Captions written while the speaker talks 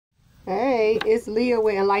Hey, it's Leah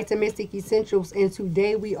with Enlightened Mystic Essentials, and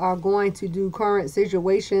today we are going to do current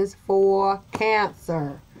situations for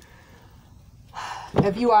Cancer.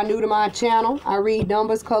 If you are new to my channel, I read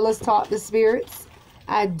numbers, colors, talk to spirits.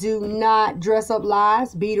 I do not dress up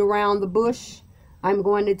lies, beat around the bush. I'm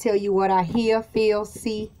going to tell you what I hear, feel,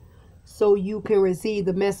 see, so you can receive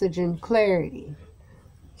the message in clarity.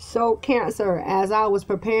 So Cancer, as I was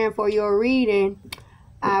preparing for your reading,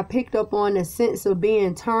 I picked up on the sense of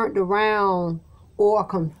being turned around or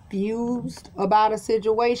confused about a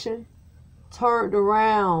situation. Turned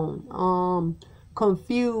around,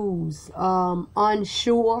 confused,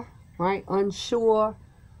 unsure, right? Unsure,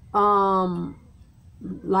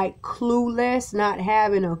 like clueless, not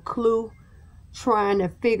having a clue, trying to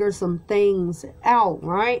figure some things out,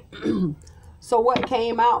 right? So what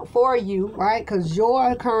came out for you, right? Because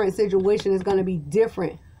your current situation is going to be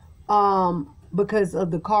different, because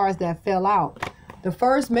of the cards that fell out. The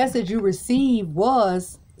first message you received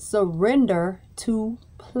was surrender to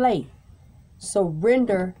play.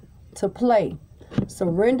 Surrender to play.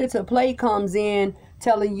 Surrender to play comes in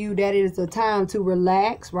telling you that it is a time to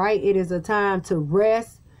relax, right? It is a time to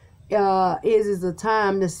rest. It is a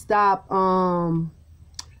time to stop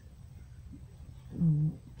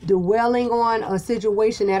dwelling on a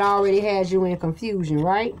situation that already has you in confusion,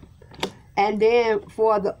 right? And then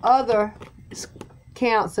for the other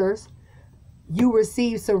Cancers, you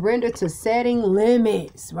receive surrender to setting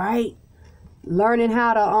limits, right? Learning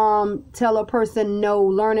how to tell a person no,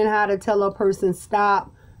 learning how to tell a person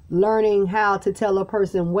stop, learning how to tell a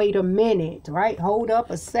person wait a minute, right? Hold up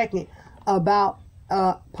a second about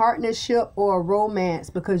a partnership or romance,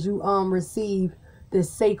 because you receive the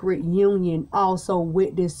sacred union also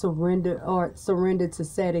with this surrender, or surrender to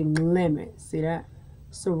setting limits. See that?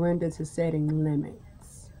 Surrender to setting limits.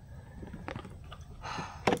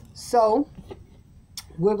 So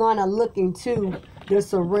we're going to look into the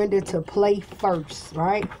surrender to play first,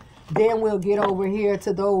 right? Then we'll get over here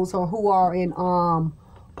to those who are in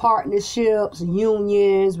partnerships,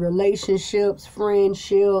 unions, relationships,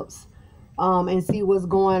 friendships, and see what's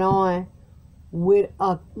going on with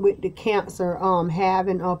the Cancer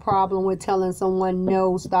having a problem with telling someone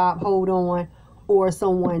no, stop, hold on, or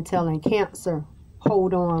someone telling Cancer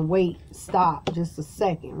hold on, wait, stop, just a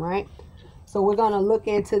second, right? So we're going to look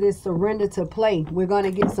into this surrender to play. We're going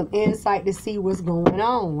to get some insight to see what's going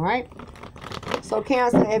on, right? So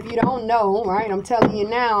Cancer, if you don't know, right, I'm telling you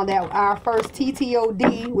now that our first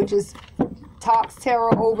TTOD, which is Talks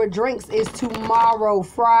Tarot Over Drinks, is tomorrow,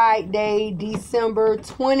 Friday, December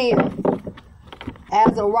 20th.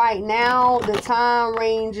 As of right now, the time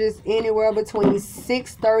ranges anywhere between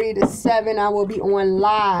 6:30 to 7. I will be on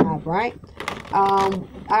live, right?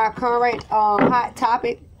 Our current hot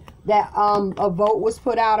topic that a vote was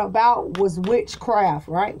put out about was witchcraft,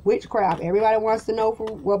 right? Witchcraft. Everybody wants to know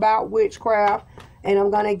about witchcraft, and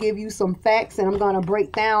I'm going to give you some facts, and I'm going to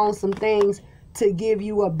break down some things to give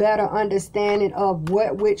you a better understanding of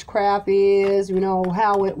what witchcraft is, you know,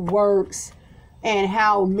 how it works, and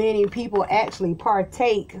how many people actually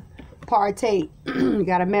partake. You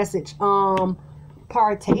got a message.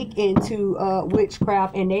 Partake into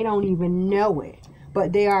witchcraft, and they don't even know it,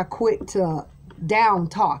 but they are quick to down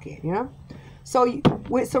talking, you know. So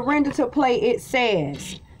with surrender to play, it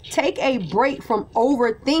says take a break from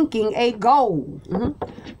overthinking a goal.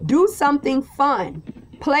 Do something fun.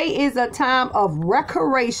 Play is a time of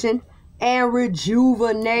recreation and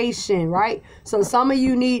rejuvenation, right? So some of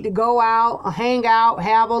you need to go out, hang out,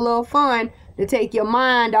 have a little fun to take your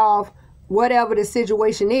mind off whatever the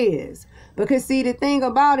situation is. Because see, the thing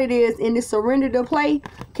about it is, in the surrender to play,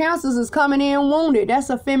 Cancers is coming in wounded. That's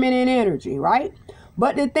a feminine energy, right?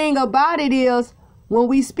 But the thing about it is, when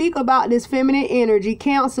we speak about this feminine energy,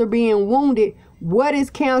 Cancer being wounded, what is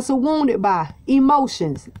Cancer wounded by?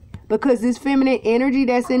 Emotions. Because this feminine energy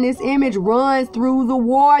that's in this image runs through the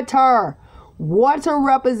water. Water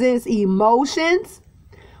represents emotions.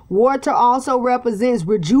 Water also represents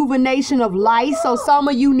rejuvenation of life. So some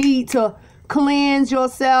of you need to cleanse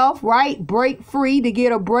yourself, right? Break free to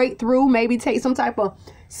get a breakthrough. Maybe take some type of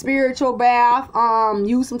spiritual bath.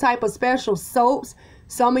 Use some type of special soaps.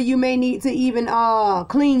 Some of you may need to even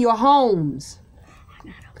clean your homes.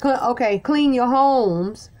 Okay, clean your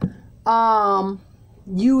homes.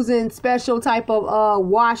 Using special type of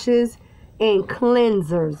washes and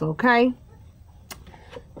cleansers, okay?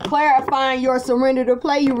 Clarifying your surrender to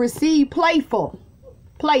play, you receive playful.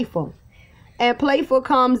 Playful. And playful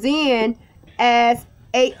comes in as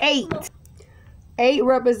a 8. 8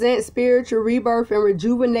 represents spiritual rebirth and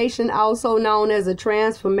rejuvenation, also known as a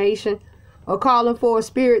transformation, or calling for a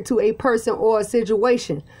spirit to a person or a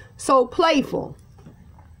situation. So playful.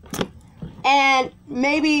 And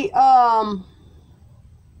maybe,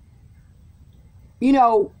 you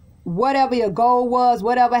know, whatever your goal was,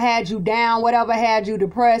 whatever had you down, whatever had you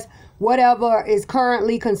depressed, whatever is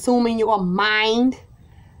currently consuming your mind,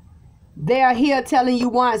 they're here telling you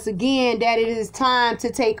once again that it is time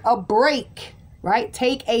to take a break, right?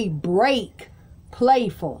 Take a break.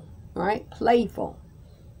 Playful, right? Playful.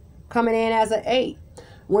 Coming in as an 8.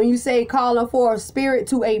 When you say calling for a spirit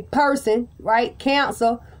to a person, right?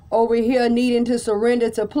 Cancer over here needing to surrender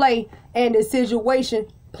to play, and the situation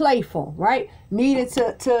playful, right? Needed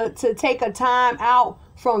to take a time out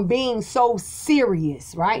from being so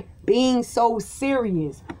serious, right? Being so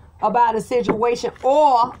serious about a situation,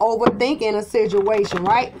 or overthinking a situation,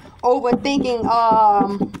 right? Overthinking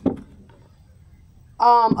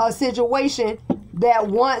a situation that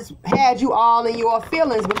once had you all in your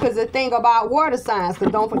feelings. Because the thing about water signs,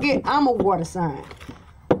 because don't forget, I'm a water sign.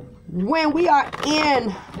 When we are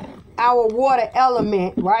in our water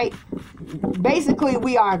element, right, basically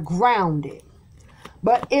we are grounded.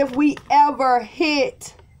 But if we ever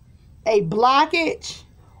hit a blockage,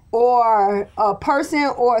 or a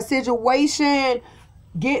person or a situation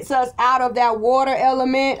gets us out of that water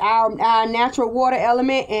element, our natural water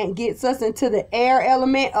element, and gets us into the air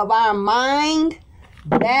element of our mind,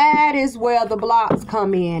 that is where the blocks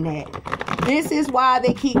come in at. This is why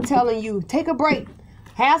they keep telling you, take a break,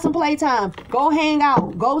 have some playtime, go hang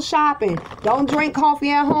out, go shopping, don't drink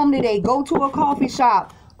coffee at home today, go to a coffee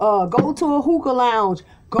shop, go to a hookah lounge,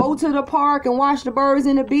 go to the park and watch the birds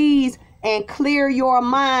and the bees, and clear your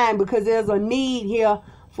mind, because there's a need here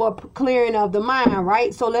for clearing of the mind,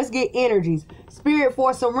 right? So let's get energies. Spirit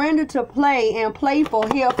for surrender to play and playful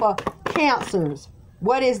here for Cancers.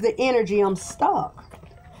 What is the energy? I'm stuck.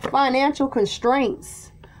 Financial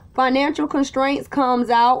constraints. Financial constraints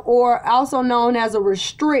comes out, or also known as a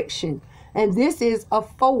restriction. And this is a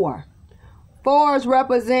 4. 4s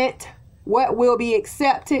represent what will be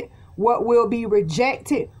accepted, what will be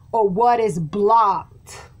rejected, or what is blocked.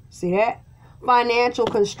 See that? Financial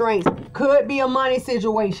constraints. Could be a money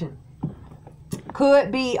situation.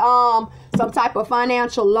 Could be some type of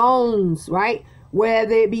financial loans, right?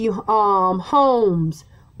 Whether it be homes,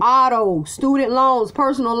 auto, student loans,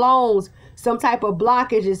 personal loans, some type of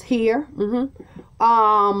blockages here.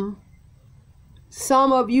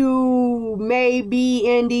 Some of you may be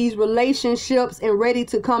in these relationships and ready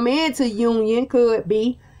to come into union, could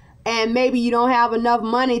be. And maybe you don't have enough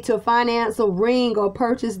money to finance a ring or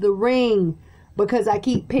purchase the ring, because I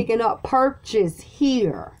keep picking up purchase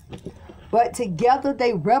here. But together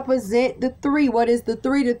they represent the 3. What is the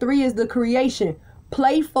 3? The 3 is the creation.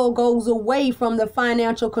 Playful goes away from the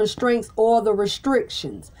financial constraints or the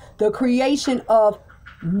restrictions. The creation of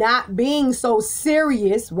not being so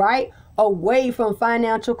serious, right? Away from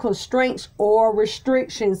financial constraints or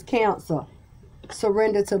restrictions, Cancer.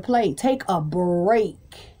 Surrender to play. Take a break.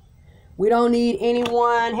 We don't need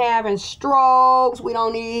anyone having strokes. We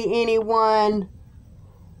don't need anyone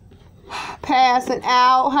passing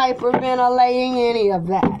out, hyperventilating, any of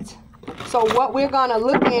that. So what we're going to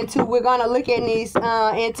look into, we're going to look at these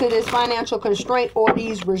into this financial constraint or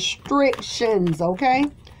these restrictions, okay?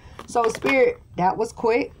 So Spirit, that was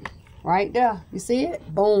quick right there. You see it?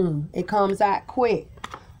 Boom. It comes out quick.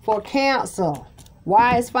 For Cancer,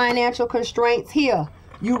 why is financial constraints here?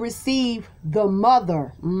 You receive the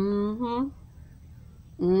mother. The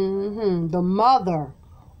mother,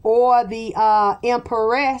 or the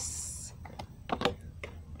empress,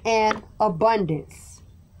 and abundance.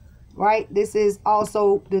 Right? This is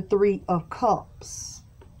also the 3 of Cups.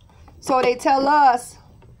 So they tell us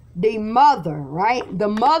the mother, right? The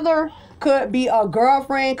mother could be a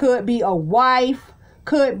girlfriend, could be a wife,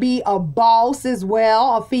 could be a boss as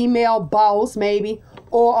well, a female boss maybe,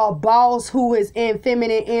 or a boss who is in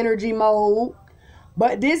feminine energy mode.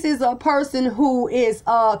 But this is a person who is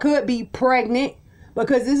could be pregnant,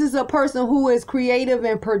 because this is a person who is creative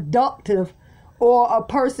and productive, or a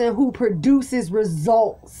person who produces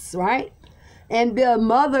results, right? And the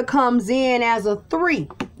mother comes in as a 3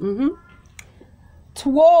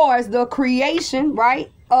 towards the creation,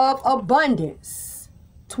 right, of abundance.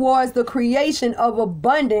 Towards the creation of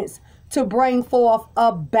abundance, to bring forth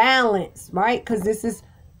a balance, right? Because this is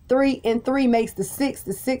 3 and 3 makes the 6.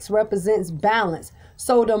 The 6 represents balance.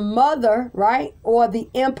 So the mother, right, or the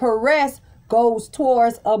empress goes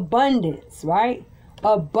towards abundance, right?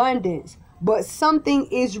 Abundance. But something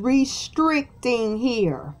is restricting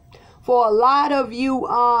here. For a lot of you,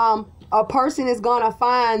 a person is going to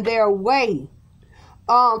find their way.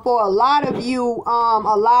 For a lot of you,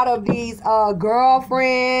 a lot of these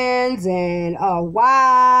girlfriends and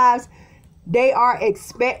wives, they are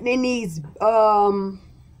expecting these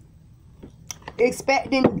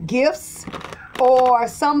expecting gifts, or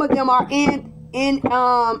some of them are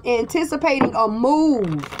anticipating a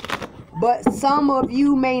move. But some of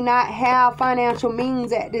you may not have financial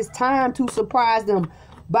means at this time to surprise them.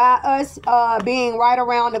 By us being right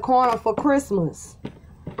around the corner for Christmas.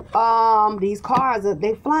 These cars,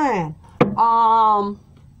 they flying.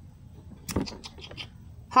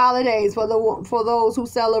 Holidays, for those who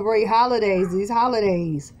celebrate holidays, these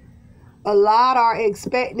holidays. A lot are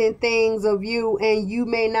expecting things of you, and you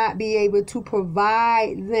may not be able to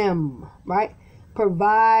provide them, right?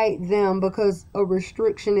 Provide them because a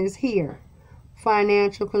restriction is here.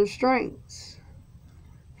 Financial constraints.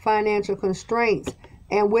 Financial constraints.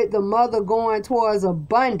 And with the mother going towards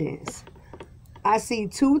abundance, I see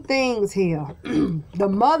two things here. The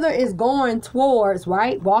mother is going towards,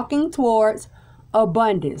 right? Walking towards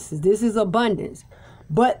abundance. This is abundance.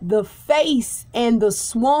 But the face and the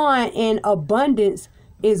swan in abundance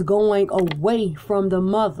is going away from the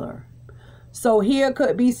mother. So here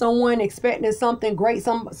could be someone expecting something great,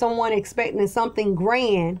 someone expecting something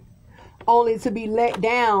grand, only to be let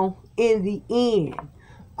down in the end.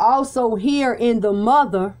 Also here in the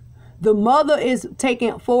mother is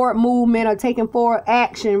taking forward movement or taking forward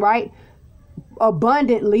action, right?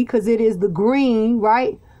 Abundantly, because it is the green,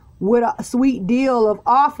 right? With a sweet deal of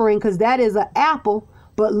offering, because that is an apple.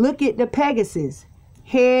 But look at the Pegasus.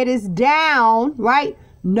 Head is down, right?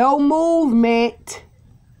 No movement.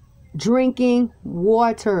 Drinking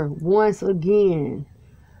water once again.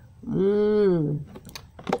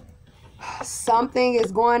 Something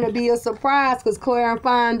is going to be a surprise, because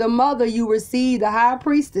clarifying the mother, you receive the high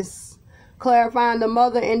priestess. Clarifying the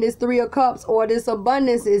mother in this 3 of Cups or this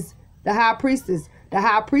abundance is the high priestess. The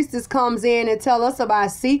high priestess comes in and tell us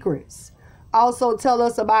about secrets. Also tell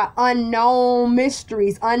us about unknown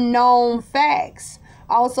mysteries, unknown facts.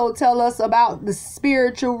 Also tell us about the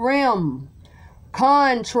spiritual realm.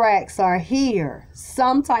 Contracts are here.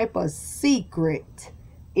 Some type of secret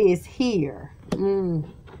is here.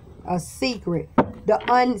 A secret. The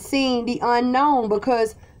unseen, the unknown,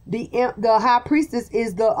 because the high priestess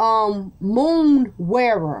is the moon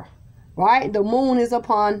wearer, right? The moon is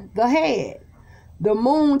upon the head. The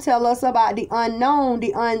moon tell us about the unknown,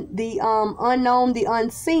 the unknown, the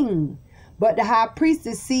unseen. But the high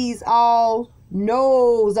priestess sees all,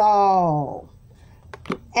 knows all.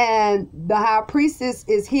 And the high priestess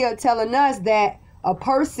is here telling us that a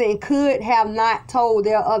person could have not told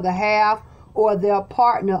their other half or their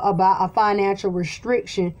partner about a financial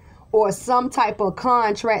restriction or some type of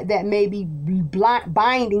contract that may be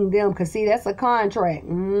binding them. Because see, that's a contract.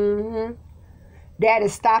 That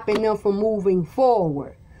is stopping them from moving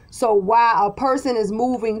forward. So while a person is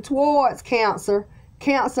moving towards Cancer,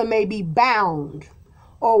 Cancer may be bound.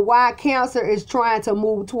 Or while Cancer is trying to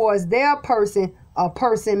move towards their person, a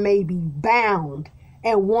person may be bound.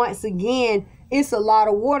 And once again, it's a lot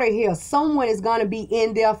of water here. Someone is going to be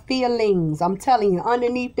in their feelings. I'm telling you,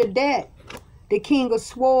 underneath the deck, the King of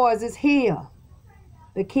Swords is here.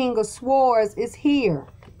 The King of Swords is here.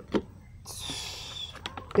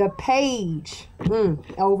 The Page,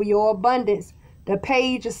 over your abundance. The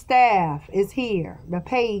Page of Staff is here. The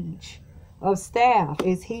Page of Staff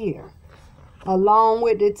is here. Along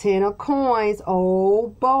with the 10 of Coins.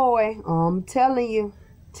 Oh boy, I'm telling you.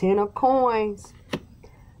 10 of Coins.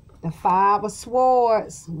 The 5 of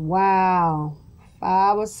Swords. Wow.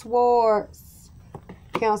 5 of Swords.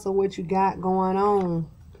 Cancel what you got going on.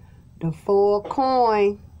 The 4 of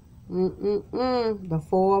Coin. The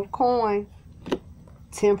 4 of Coin.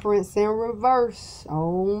 Temperance in reverse.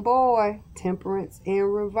 Oh boy. Temperance in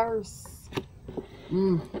reverse.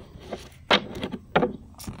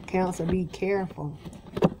 Cancer, be careful.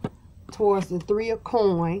 Towards the 3 of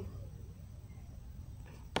Coin.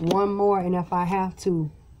 One more, and if I have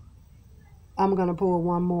to, I'm going to pull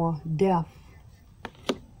one more. Death.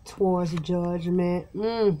 Towards Judgment.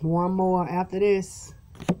 One more after this.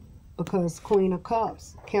 Because Queen of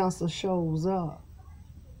Cups, Cancer shows up.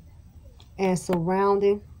 And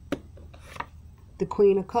surrounding the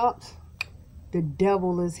Queen of Cups, the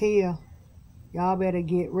Devil is here. Y'all better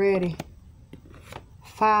get ready.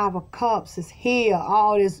 5 of Cups is here.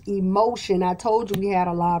 All this emotion. I told you we had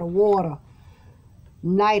a lot of water.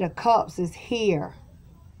 Knight of Cups is here.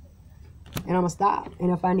 And I'm going to stop.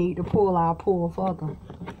 And if I need to pull, I'll pull further.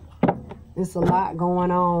 It's a lot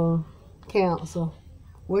going on, Cancer.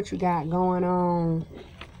 What you got going on?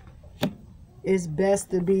 It's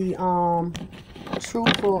best to be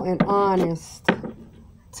truthful and honest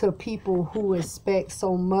to people who expect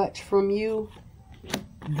so much from you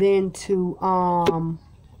than to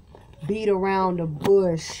beat around the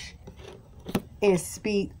bush and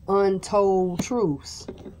speak untold truths.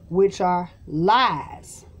 which are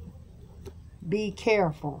lies. Be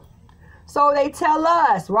careful. So they tell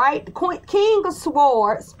us, right? The King of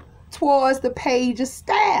Swords towards the Page of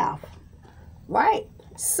Staff, right?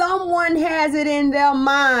 Someone has it in their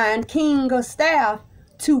mind, King of Staff,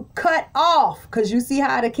 to cut off. Because you see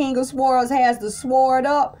how the King of Swords has the sword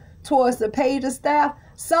up towards the Page of Staff?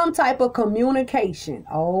 Some type of communication.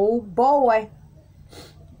 Oh, boy.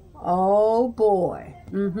 Oh, boy.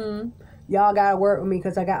 Y'all got to work with me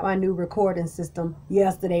because I got my new recording system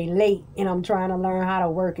yesterday late. And I'm trying to learn how to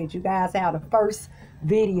work it. You guys have the first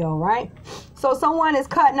video, right? So someone is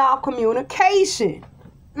cutting off communication.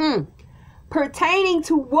 Pertaining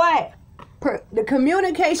to what? The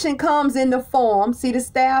communication comes in the form, see the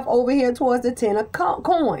staff over here towards the 10 of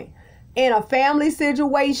coin. In a family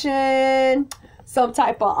situation, some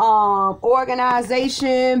type of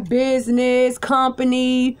organization, business,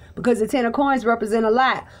 company, because the 10 of coins represent a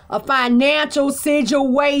lot. A financial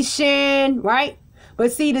situation, right?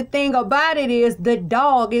 But see, the thing about it is the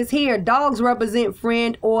dog is here. Dogs represent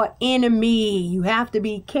friend or enemy. You have to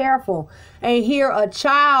be careful. And here a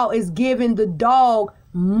child is giving the dog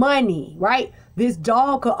money, right? This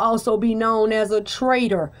dog could also be known as a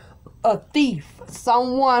traitor, a thief,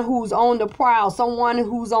 someone who's on the prowl, someone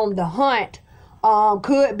who's on the hunt.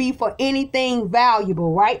 Could be for anything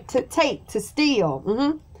valuable, right? To take, to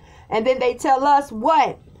steal. And then they tell us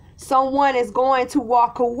what? Someone is going to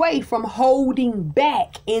walk away from holding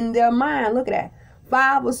back in their mind. Look at that.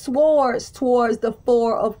 5 of Swords towards the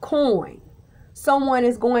 4 of coin. Someone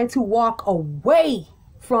is going to walk away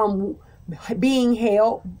from being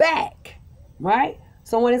held back, right?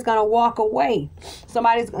 Someone is going to walk away.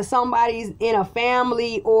 Somebody's in a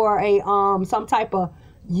family or a some type of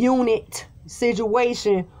unit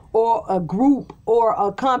situation or a group or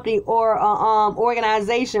a company or a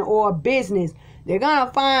organization or a business. They're going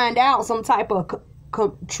to find out some type of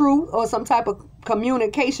truth or some type of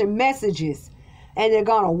communication messages, and they're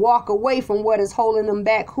going to walk away from what is holding them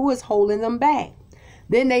back. Who is holding them back?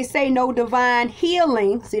 Then they say no divine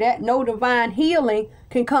healing. See that? No divine healing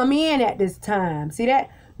can come in at this time. See that?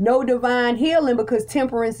 No divine healing, because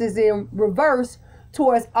temperance is in reverse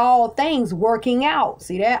towards all things working out.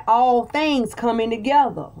 See that? All things coming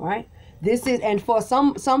together, right? This is, and for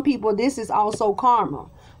some people, this is also karma.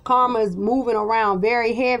 Karma is moving around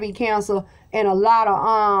very heavy, Cancer, and a lot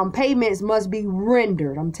of payments must be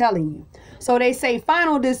rendered. I'm telling you. So they say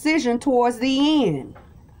final decision towards the end.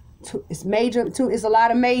 It's major. It's a lot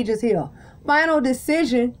of majors here. Final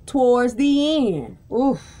decision towards the end.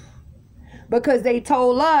 Oof. Because they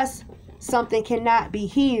told us something cannot be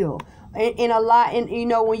healed. In a lot, and you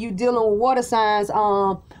know, when you're dealing with water signs,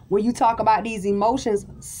 when you talk about these emotions,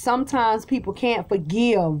 sometimes people can't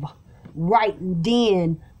forgive right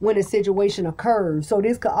then when a situation occurs. So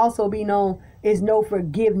this could also be known as no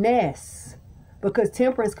forgiveness, because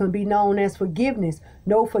temperance can be known as forgiveness.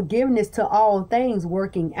 No forgiveness to all things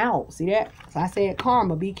working out. See that? So I said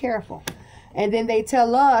karma, be careful. And then they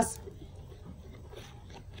tell us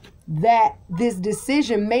that this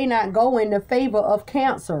decision may not go in the favor of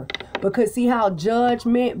Cancer, because see how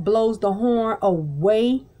judgment blows the horn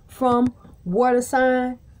away from water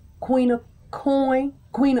sign, Queen of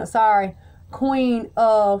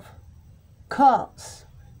Cups,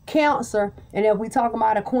 Cancer. And if we talk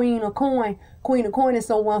about a Queen of Coin is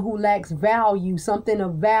someone who lacks value, something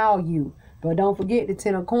of value. But don't forget the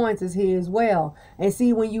 10 of Coins is here as well. And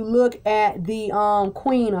see, when you look at the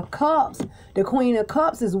Queen of Cups, the Queen of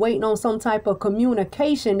Cups is waiting on some type of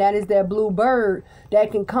communication. That is that blue bird that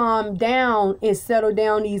can calm down and settle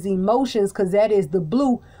down these emotions, because that is the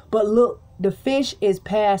blue. But look, the fish is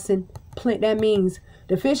passing. That means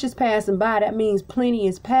the fish is passing by. That means plenty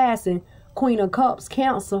is passing. Queen of Cups,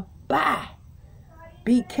 Cancer, bye.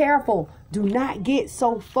 Be careful. Do not get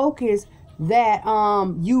so focused that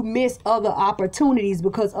you miss other opportunities,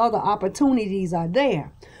 because other opportunities are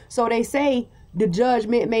there. So they say the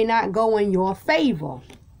judgment may not go in your favor.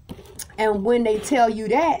 And when they tell you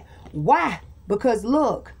that, why? Because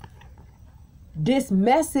look, this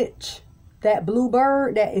message, that blue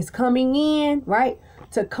bird that is coming in, right,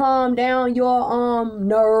 to calm down your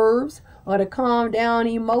nerves or to calm down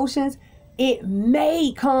emotions, it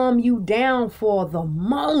may calm you down for the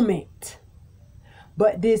moment.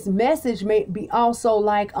 But this message may be also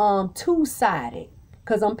like two-sided,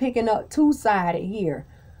 because I'm picking up two-sided here.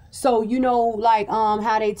 So, you know, like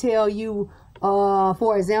how they tell you,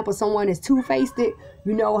 for example, someone is two-faced. You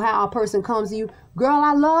know how a person comes to you, girl,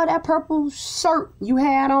 I love that purple shirt you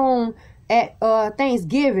had on at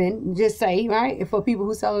Thanksgiving, just say, right, for people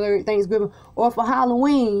who celebrate Thanksgiving, or for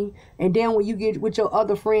Halloween, and then when you get with your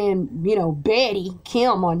other friend, you know, Betty,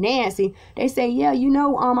 Kim, or Nancy, they say, yeah, you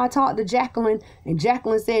know, I talked to Jacqueline, and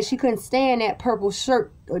Jacqueline said she couldn't stand that purple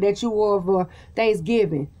shirt that you wore for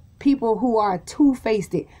Thanksgiving. People who are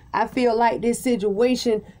two-faced. I feel like this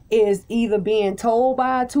situation is either being told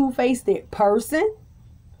by a two-faced person,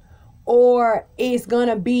 or it's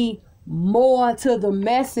gonna be more to the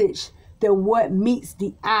message than what meets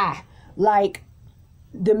the eye. Like,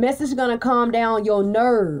 the message is going to calm down your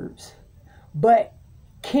nerves, but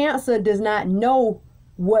Cancer does not know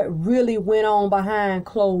what really went on behind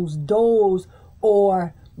closed doors,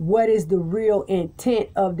 or what is the real intent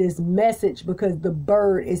of this message, because the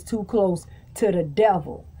bird is too close to the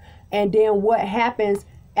devil. And then what happens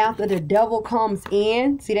after the devil comes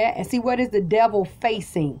in? See that? And see, what is the devil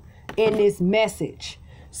facing in this message?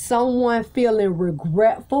 Someone feeling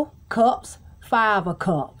regretful, cups, 5 of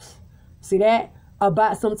cups. See that?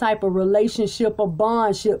 About some type of relationship or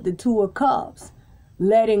bondship, the 2 of cups.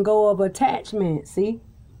 Letting go of attachment, see?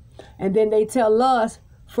 And then they tell us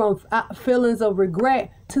from feelings of regret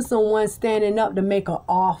to someone standing up to make an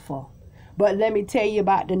offer. But let me tell you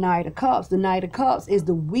about the Knight of Cups. The Knight of Cups is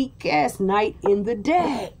the weakest knight in the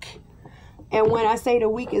deck. And when I say the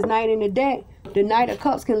weakest knight in the deck, the Knight of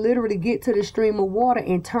Cups can literally get to the stream of water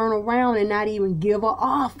and turn around and not even give an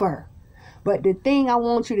offer. But the thing I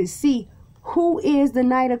want you to see, who is the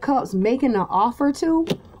Knight of Cups making an offer to?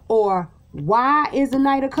 Or why is the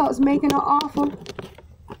Knight of Cups making an offer?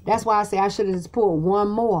 That's why I say I should have just pulled one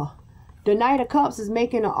more. The Knight of Cups is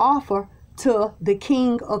making an offer to the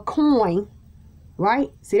King of Coin,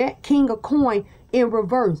 right? See that? King of Coin in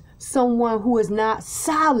reverse. Someone who is not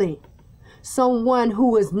solid. Someone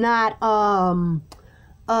who is not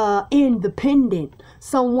independent.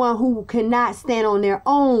 Someone who cannot stand on their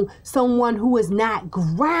own. Someone who is not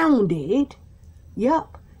grounded.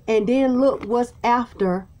 Yep. And then look what's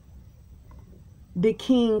after the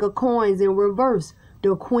King of Coins in reverse.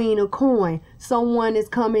 The Queen of Coin. Someone is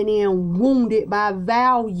coming in wounded by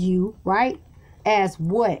value, right? As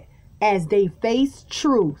what? As they face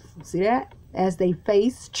truth. See that? As they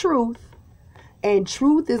face truth. And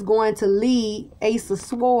truth is going to lead Ace of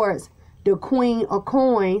Swords, the Queen of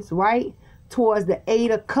Coins, right? Towards the 8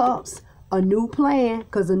 of Cups, a new plan.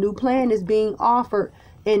 Because a new plan is being offered.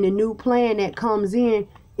 And the new plan that comes in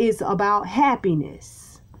is about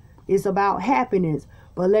happiness. It's about happiness.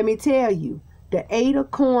 But let me tell you, the 8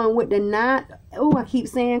 of Coin with the 9. Oh, I keep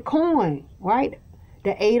saying coin, right?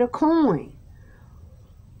 The 8 of Coin.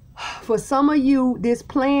 For some of you, this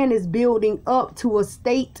plan is building up to a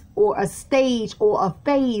state or a stage or a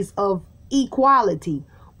phase of equality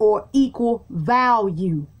or equal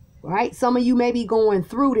value, right? Some of you may be going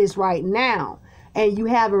through this right now and you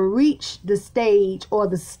haven't reached the stage or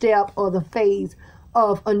the step or the phase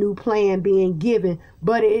of a new plan being given,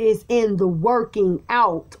 but it is in the working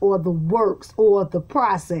out or the works or the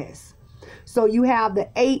process. So you have the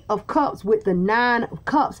 8 of Cups with the 9 of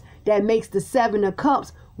Cups that makes the 7 of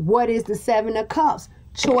Cups. What is the 7 of Cups?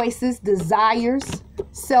 Choices, desires,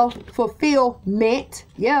 self-fulfillment.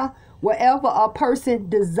 Yeah, whatever a person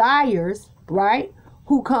desires, right?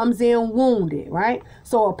 Who comes in wounded, right?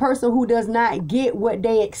 So a person who does not get what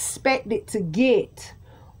they expected to get,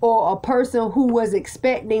 or a person who was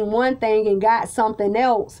expecting one thing and got something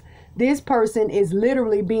else, this person is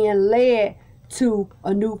literally being led to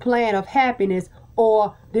a new plan of happiness,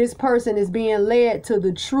 or this person is being led to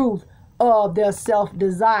the truth of their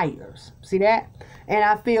self-desires. See that? And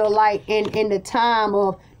I feel like in the time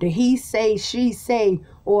of the he say, she say,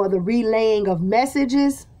 or the relaying of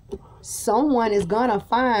messages, someone is gonna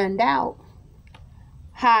find out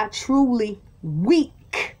how truly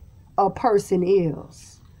weak a person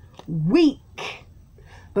is. Weak.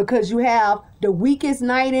 Because you have the weakest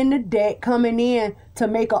knight in the deck coming in to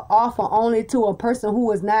make an offer only to a person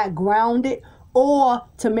who is not grounded, or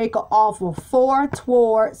to make an offer for,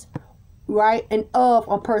 towards, right, and of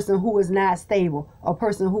a person who is not stable, a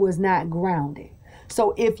person who is not grounded.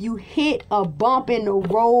 So if you hit a bump in the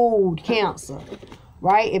road, Cancer,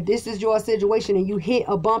 right, if this is your situation and you hit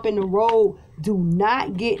a bump in the road, do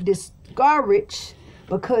not get discouraged,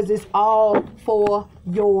 because it's all for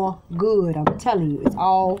your good. I'm telling you, it's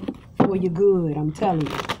all for your good. I'm telling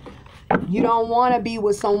you. You don't want to be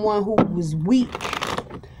with someone who was weak.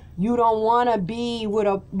 You don't want to be with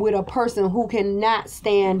a person who cannot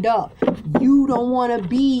stand up. You don't want to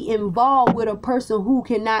be involved with a person who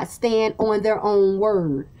cannot stand on their own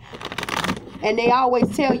word. And they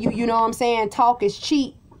always tell you, you know what I'm saying, talk is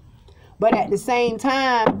cheap. But at the same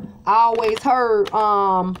time, I always heard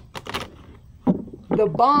The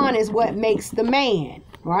bond is what makes the man,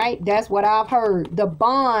 right? That's what I've heard. The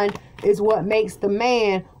bond is what makes the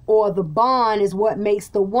man, or the bond is what makes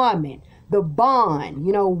the woman. The bond,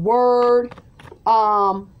 you know, word,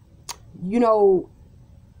 you know,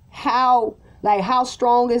 how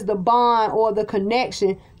strong is the bond or the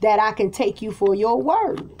connection that I can take you for your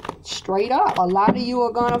word? Straight up. A lot of you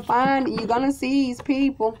are going to find, you're going to see these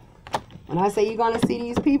people. When I say you're going to see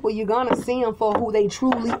these people, you're going to see them for who they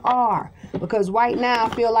truly are. Because right now,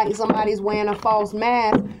 I feel like somebody's wearing a false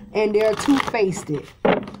mask and they're two-faced.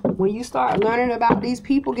 When you start learning about these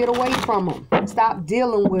people, get away from them. Stop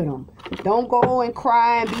dealing with them. Don't go and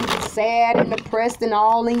cry and be sad and depressed and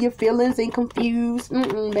all in your feelings and confused.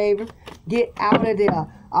 Baby. Get out of there.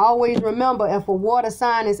 Always remember, if a water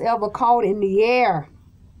sign is ever caught in the air,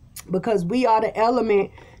 because we are the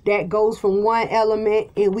element that goes from one element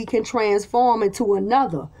and we can transform into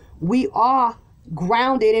another. We are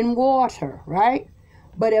grounded in water, right?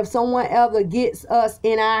 But if someone ever gets us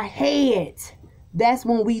in our heads, that's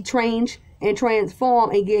when we change and transform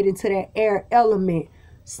and get into that air element.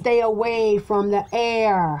 Stay away from the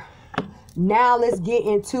air. Now let's get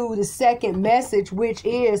into the second message, which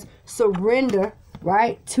is surrender,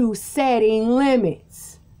 right, to setting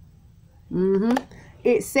limits.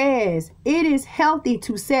 It says, it is healthy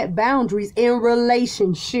to set boundaries in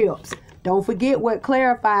relationships. Don't forget what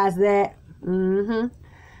clarifies that.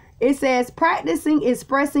 It says, practicing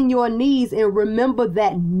expressing your needs, and remember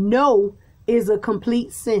that no is a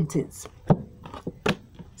complete sentence.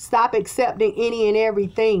 Stop accepting any and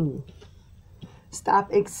everything.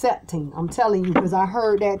 Stop accepting. I'm telling you, because I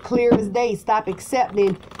heard that clear as day. Stop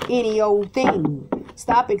accepting any old thing.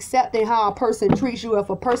 Stop accepting how a person treats you. If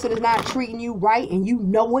a person is not treating you right and you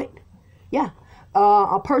know it,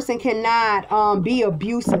 a person cannot be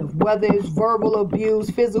abusive, whether it's verbal abuse,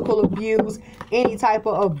 physical abuse, any type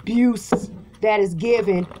of abuse that is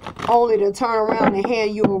given, only to turn around and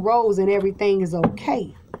hand you a rose and everything is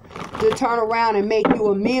okay. To turn around and make you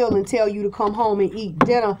a meal and tell you to come home and eat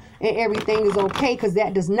dinner and everything is okay, because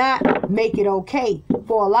that does not make it okay.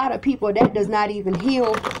 For a lot of people, that does not even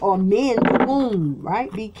heal or mend the wound,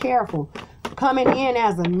 right? Be careful. Coming in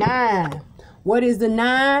as a 9. What is the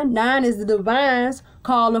 9? 9 is the divines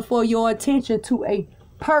calling for your attention to a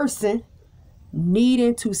person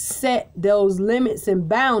needing to set those limits and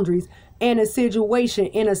boundaries in a situation,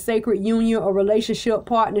 in a sacred union, a relationship,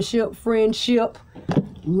 partnership, friendship,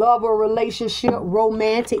 lover relationship,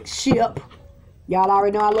 romantic ship. Y'all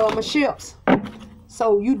already know I love my ships.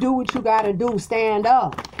 So you do what you got to do. Stand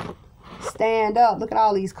up. Stand up. Look at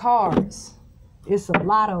all these cards. It's a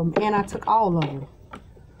lot of them. And I took all of them.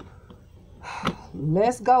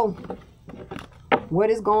 Let's go.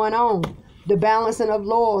 What is going on? The balancing of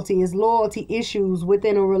loyalty is loyalty issues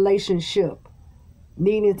within a relationship.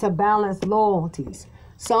 Needing to balance loyalties.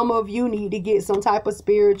 Some of you need to get some type of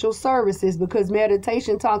spiritual services, because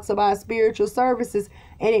meditation talks about spiritual services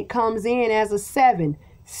and it comes in as a 7.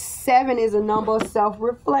 7 is a number of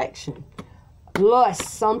self-reflection. Lust.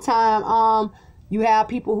 Sometimes you have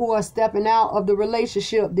people who are stepping out of the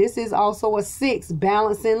relationship. This is also a 6.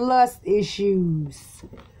 Balancing lust issues.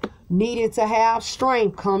 Needed to have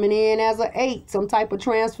strength, coming in as an 8. Some type of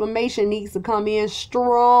transformation needs to come in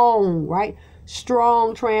strong, right?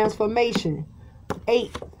 Strong transformation.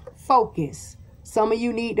 8, focus. Some of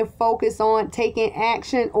you need to focus on taking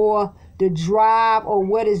action, or the drive, or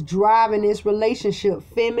what is driving this relationship.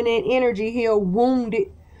 Feminine energy here,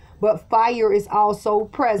 wounded, but fire is also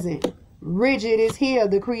present. Rigid is here,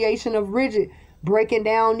 the creation of rigid, breaking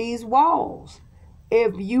down these walls.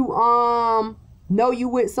 If you know you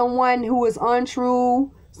with someone who is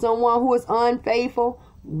untrue, someone who is unfaithful,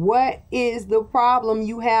 what is the problem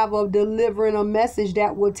you have of delivering a message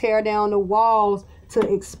that will tear down the walls to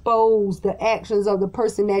expose the actions of the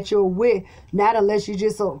person that you're with? Not unless you're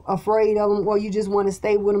just afraid of them, or you just want to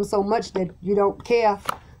stay with them so much that you don't care.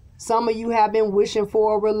 Some of you have been wishing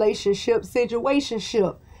for a relationship,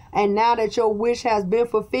 situationship. And now that your wish has been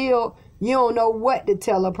fulfilled, you don't know what to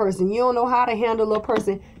tell a person. You don't know how to handle a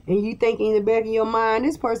person. And you think in the back of your mind,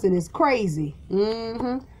 this person is crazy.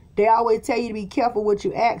 They always tell you to be careful what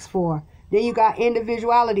you ask for. Then you got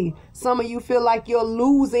individuality. Some of you feel like you're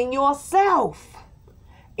losing yourself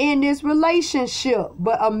in this relationship.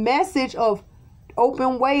 But a message of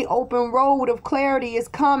open way, open road of clarity is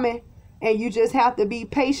coming. And you just have to be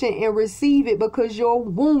patient and receive it, because you're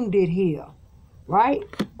wounded here. Right?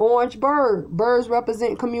 Orange bird. Birds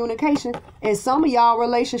represent communication. And some of y'all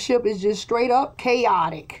relationship is just straight up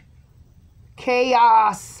chaotic.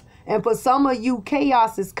 Chaos. And for some of you,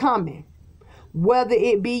 chaos is coming. Whether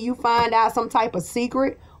it be you find out some type of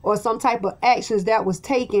secret, or some type of actions that was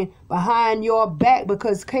taken behind your back,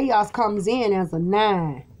 because chaos comes in as a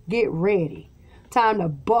 9. Get ready. Time to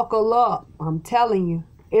buckle up. I'm telling you,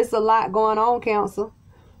 it's a lot going on, Cancer.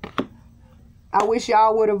 I wish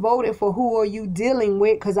y'all would have voted for who are you dealing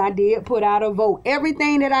with, because I did put out a vote.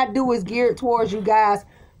 Everything that I do is geared towards you guys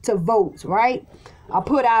to vote, right? I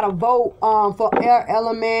put out a vote for air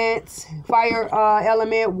elements, fire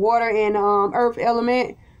element, water, and earth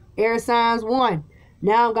element. Air signs 1.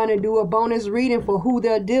 Now I'm going to do a bonus reading for who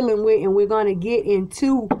they're dealing with, and we're going to get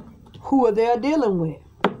into who they're dealing with.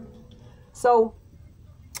 So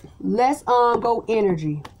let's go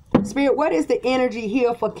energy. Spirit, what is the energy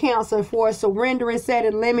here for Cancer for surrendering,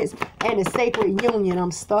 setting limits, and the sacred union?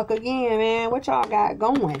 I'm stuck again, man. What y'all got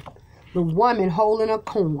going? The woman holding a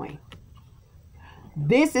coin.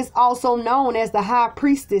 This is also known as the high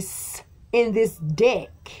priestess in this deck.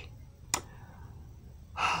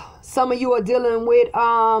 Some of you are dealing with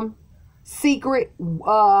secret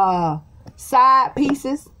side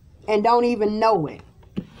pieces and don't even know it.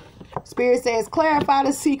 Spirit says, clarify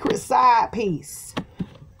the secret side piece.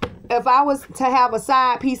 If I was to have a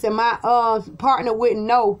side piece and my partner wouldn't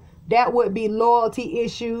know, that would be loyalty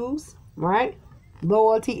issues, right?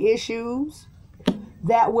 Loyalty issues.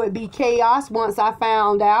 That would be chaos once I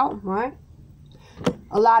found out, right?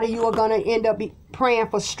 A lot of you are going to end up praying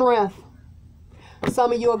for strength.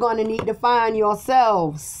 Some of you are going to need to find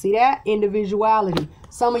yourselves. See that? Individuality.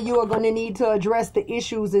 Some of you are going to need to address the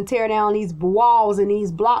issues and tear down these walls and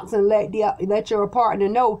these blocks and let your partner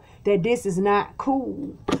know that this is not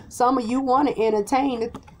cool. Some of you want to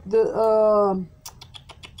entertain the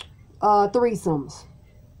threesomes.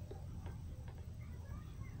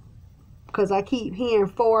 Because I keep hearing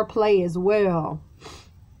foreplay as well.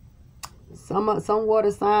 Some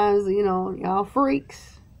water signs, you know, y'all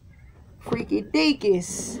freaks. Freaky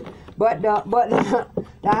deakies. But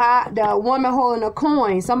the woman holding a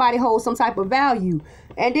coin, somebody holds some type of value.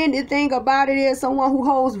 And then the thing about it is, someone who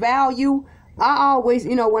holds value, I always,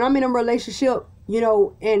 you know, when I'm in a relationship, you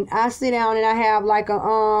know, and I sit down and I have like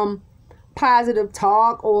a positive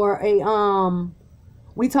talk or a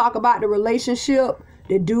we talk about the relationship,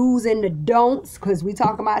 the do's and the don'ts, because we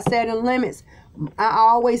talk about setting limits. I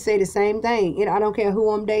always say the same thing. You know, I don't care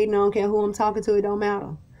who I'm dating, I don't care who I'm talking to, it don't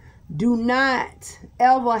matter. Do not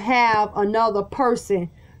ever have another person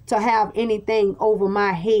to have anything over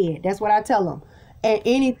my head. That's what I tell them. And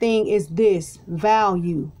anything is this,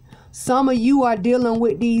 value. Some of you are dealing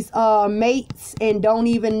with these mates and don't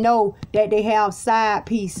even know that they have side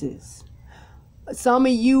pieces. Some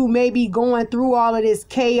of you may be going through all of this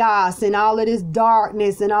chaos and all of this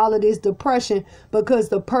darkness and all of this depression because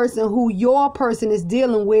the person who your person is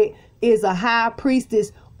dealing with is a high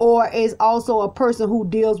priestess, or is also a person who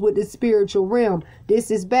deals with the spiritual realm. This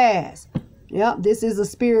is Baz. Yep, this is a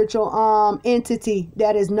spiritual entity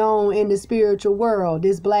that is known in the spiritual world.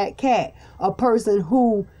 This black cat, a person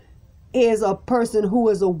who is a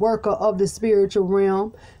worker of the spiritual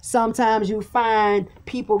realm. Sometimes you find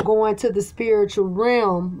people going to the spiritual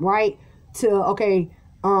realm, right? Every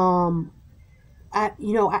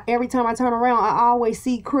time I turn around, I always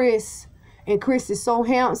see Chris. And Chris is so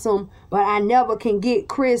handsome, but I never can get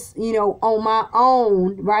Chris, you know, on my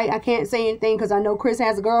own, right? I can't say anything because I know Chris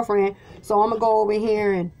has a girlfriend. So I'm going to go over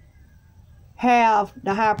here and have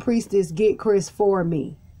the high priestess get Chris for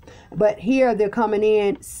me. But here they're coming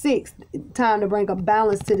in 6. Time to bring a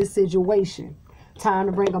balance to the situation. Time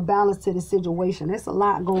to bring a balance to the situation. There's a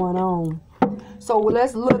lot going on. So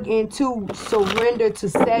let's look into surrender to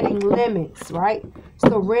setting limits, right?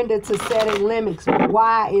 Surrender to setting limits.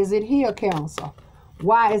 Why is it here, Cancer?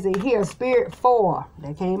 Why is it here? Spirit 4.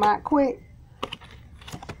 That came out quick.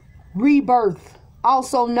 Rebirth,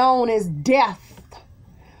 also known as death.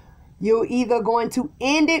 You're either going to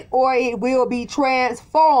end it or it will be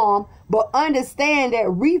transformed. But understand that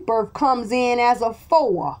rebirth comes in as a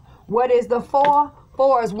 4. What is the 4?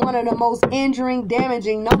 4 is one of the most injuring,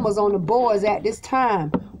 damaging numbers on the boards at this time.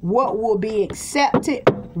 What will be accepted,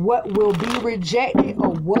 what will be rejected,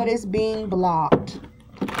 or what is being blocked.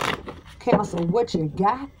 Cancer, what you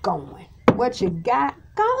got going? What you got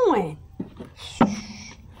going?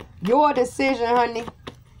 Your decision, honey.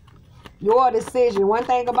 Your decision. One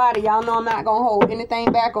thing about it, y'all know I'm not going to hold anything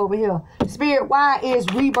back over here. Spirit, why is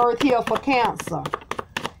rebirth here for Cancer?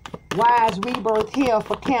 Why is rebirth here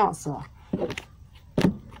for Cancer?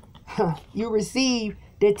 You receive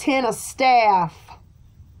the 10 of staff.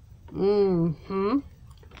 5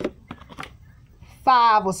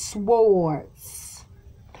 of swords.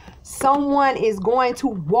 Someone is going to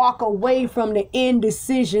walk away from the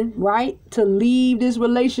indecision, right? To leave this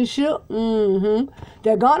relationship.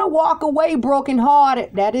 They're going to walk away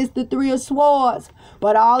brokenhearted. That is the Three of Swords.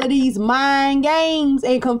 But all of these mind games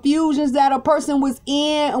and confusions that a person was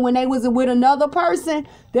in when they was with another person,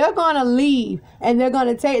 they're going to leave. And they're going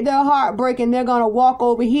to take their heartbreak and they're going to walk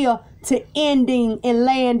over here to ending and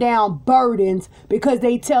laying down burdens, because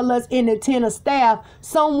they tell us in the Ten of Staff,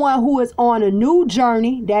 someone who is on a new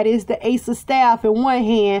journey, that is the Ace of Staff in one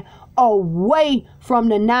hand, away from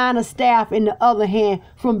the Nine of Staff in the other hand,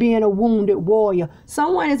 from being a wounded warrior.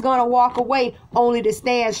 Someone is going to walk away only to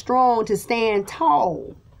stand strong, to stand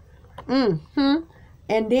tall. And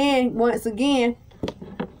then once again,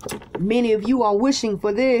 many of you are wishing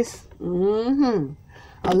for this.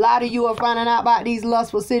 A lot of you are finding out about these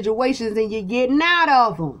lustful situations and you're getting out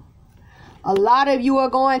of them. A lot of you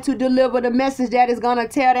are going to deliver the message that is going to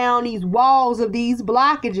tear down these walls of these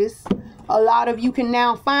blockages. A lot of you can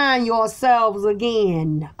now find yourselves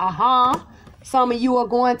again. Some of you are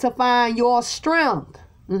going to find your strength.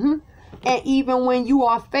 And even when you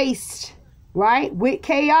are faced, right, with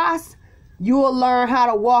chaos, you will learn how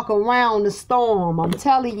to walk around the storm. I'm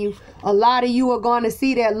telling you, a lot of you are going to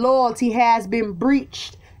see that loyalty has been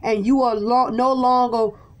breached and you are no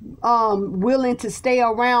longer willing to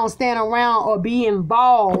stand around or be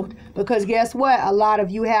involved, because guess what? A lot of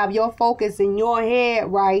you have your focus in your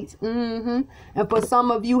head, right? And for some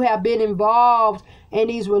of you have been involved in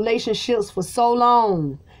these relationships for so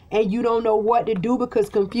long and you don't know what to do because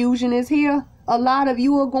confusion is here. A lot of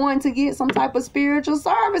you are going to get some type of spiritual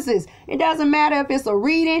services. It doesn't matter if it's a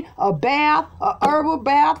reading, a bath, a herbal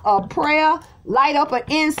bath, a prayer, light up an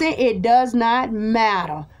incense. It does not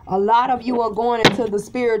matter. A lot of you are going into the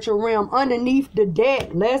spiritual realm underneath the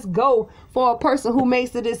deck. Let's go. For a person who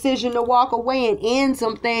makes the decision to walk away and end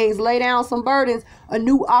some things, lay down some burdens, a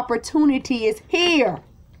new opportunity is here.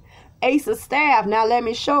 Ace of Staff. Now let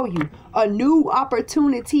me show you. A new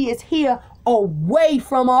opportunity is here, away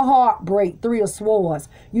from a heartbreak. Three of Swords.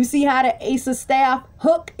 You see how the Ace of Staff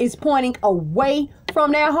hook is pointing away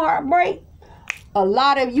from that heartbreak? A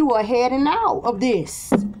lot of you are heading out of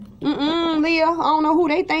this. Leah, I don't know who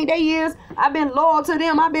they think they is. I've been loyal to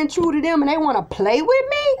them. I've been true to them and they want to play with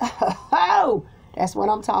me? Oh, that's what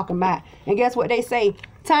I'm talking about. And guess what they say?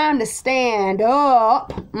 Time to stand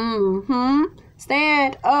up.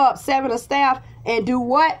 Stand up. Seven of Staff. And do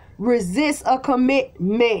what? Resist a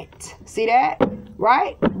commitment. See that?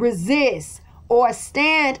 Right? Resist or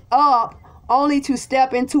stand up only to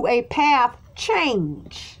step into a path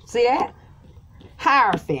change. See that?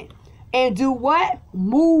 Hierophant. And do what?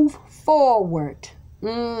 Move forward.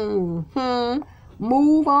 Move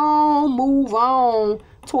on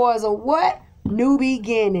towards a what? New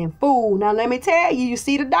beginning. Fool. Now let me tell you, you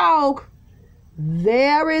see the dog?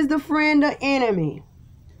 There is the friend or enemy.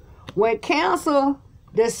 When Cancer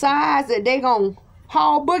decides that they're going to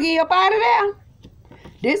haul Boogie up out of there,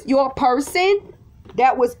 this your person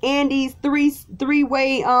that was in these three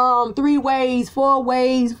ways,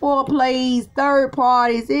 four plays, third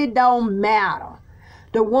parties, it don't matter.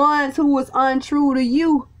 The ones who was untrue to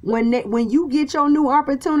you, when you get your new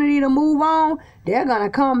opportunity to move on, they're gonna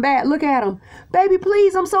come back. Look at them. Baby,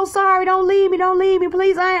 please, I'm so sorry. Don't leave me,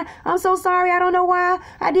 please. I'm so sorry. I don't know why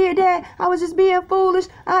I did that. I was just being foolish.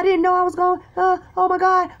 I didn't know I was going, oh my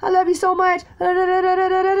God, I love you so much.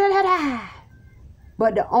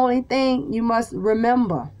 But the only thing you must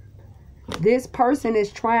remember, this person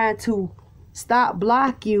is trying to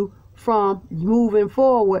block you from moving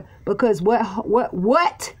forward, because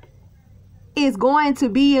what is going to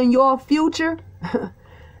be in your future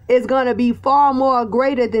is going to be far more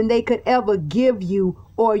greater than they could ever give you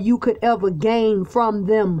or you could ever gain from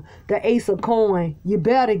them. The Ace of Coin, you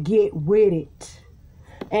better get with it.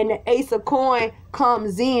 And the Ace of Coin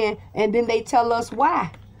comes in and then they tell us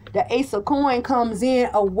why. The Ace of Coin comes in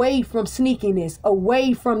away from sneakiness,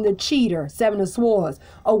 away from the cheater, Seven of Swords,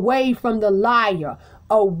 away from the liar,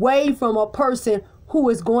 away from a person who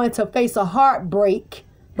is going to face a heartbreak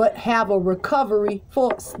but have a recovery.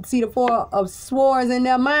 See the Four of Swords in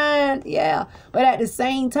their mind? Yeah. But at the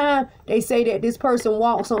same time, they say that this person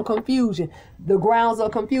walks on confusion. The grounds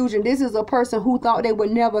of confusion. This is a person who thought they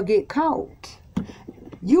would never get caught.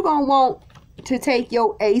 You're going to want to take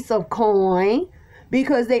your Ace of Coin,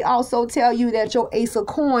 because they also tell you that your Ace of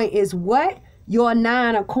Coin is what? Your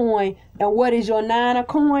Nine of Coin. And what is your Nine of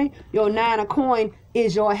Coin? Your Nine of Coin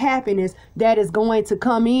is your happiness that is going to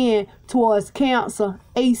come in towards Cancer.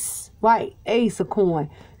 Ace, right? Ace of Coin.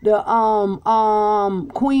 The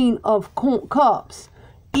Queen of Cups.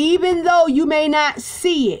 Even though you may not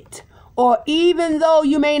see it, or even though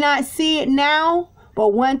you may not see it now,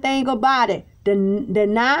 But one thing about it, the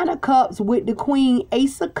Nine of Cups with the Queen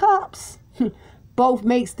Ace of Cups, both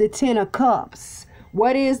makes the Ten of Cups.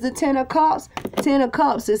 What is the Ten of Cups? Ten of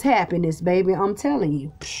Cups is happiness, baby. I'm telling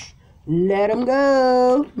you. Let them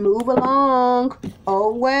go. Move along.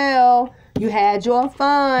 Oh, well. You had your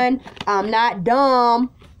fun. I'm not dumb.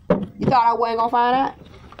 You thought I wasn't going to find out?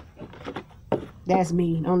 That's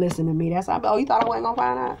me. Don't listen to me. That's how. Oh, you thought I wasn't going to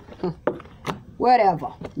find out? Whatever.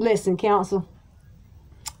 Listen, Council.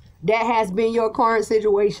 That has been your current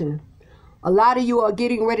situation. A lot of you are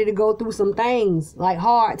getting ready to go through some things, like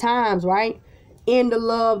hard times, right? In the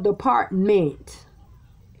love department.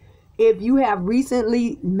 If you have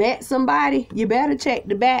recently met somebody, you better check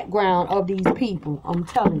the background of these people. I'm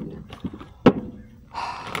telling you.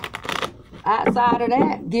 Outside of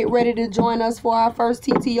that, get ready to join us for our first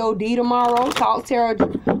TTOD tomorrow. Talk Tarot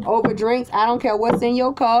over drinks. I don't care what's in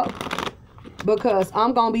your cup, because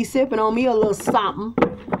I'm going to be sipping on me a little something.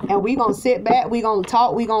 And we going to sit back. We going to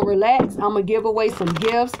talk. We going to relax. I'm going to give away some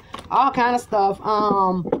gifts. All kind of stuff.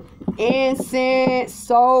 Incense,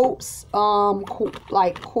 soaps,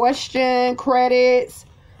 like question credits,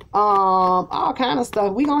 all kind of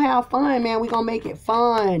stuff. We gonna have fun, man. We gonna make it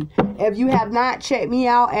fun. If you have not checked me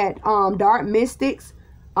out at Dark Mystics,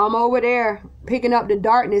 I'm over there picking up the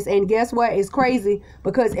darkness. And guess what? It's crazy,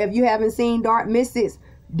 because if you haven't seen Dark Mystics,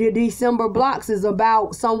 the December blocks is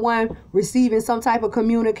about someone receiving some type of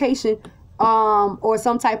communication or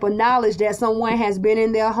some type of knowledge that someone has been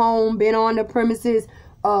in their home, been on the premises.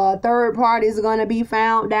 Third parties are going to be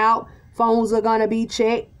found out. Phones are going to be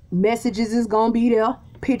checked. Messages is going to be there.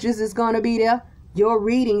 Pictures is going to be there. Your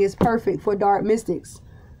reading is perfect for Dark Mystics.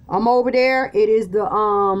 I'm over there. It is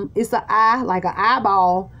it's an eye, like an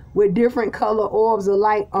eyeball with different color orbs of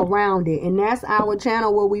light around it. And that's our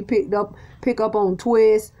channel where we pick up on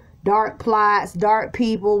twists, dark plots, dark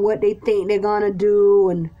people, what they think they're going to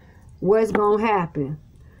do and what's going to happen.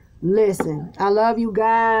 Listen, I love you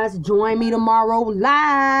guys. Join me tomorrow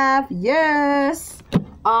live. Yes.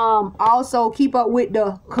 Also keep up with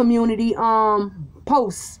the community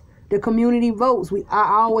posts, the community votes.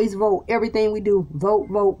 I always vote. Everything we do. Vote,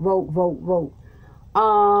 vote, vote, vote,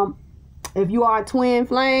 vote. If you are twin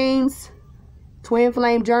flames, twin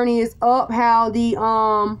flame journey is up. How the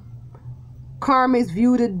karmics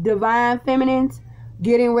view the divine feminines.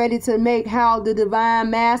 Getting ready to make how the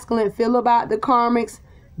divine masculine feel about the karmics.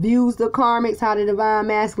 Views the karmics, how the divine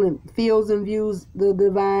masculine feels and views the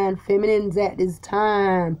divine feminines at this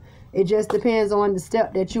time. It just depends on the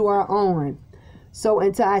step that you are on. So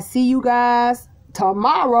until I see you guys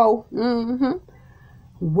tomorrow,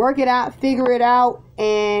 work it out, figure it out,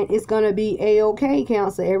 and it's going to be a-okay,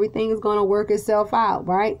 Cancer. Everything is going to work itself out,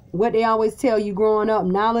 right? What they always tell you growing up,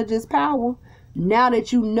 knowledge is power. Now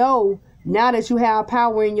that you know, now that you have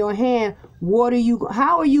power in your hand,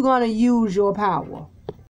 how are you going to use your power?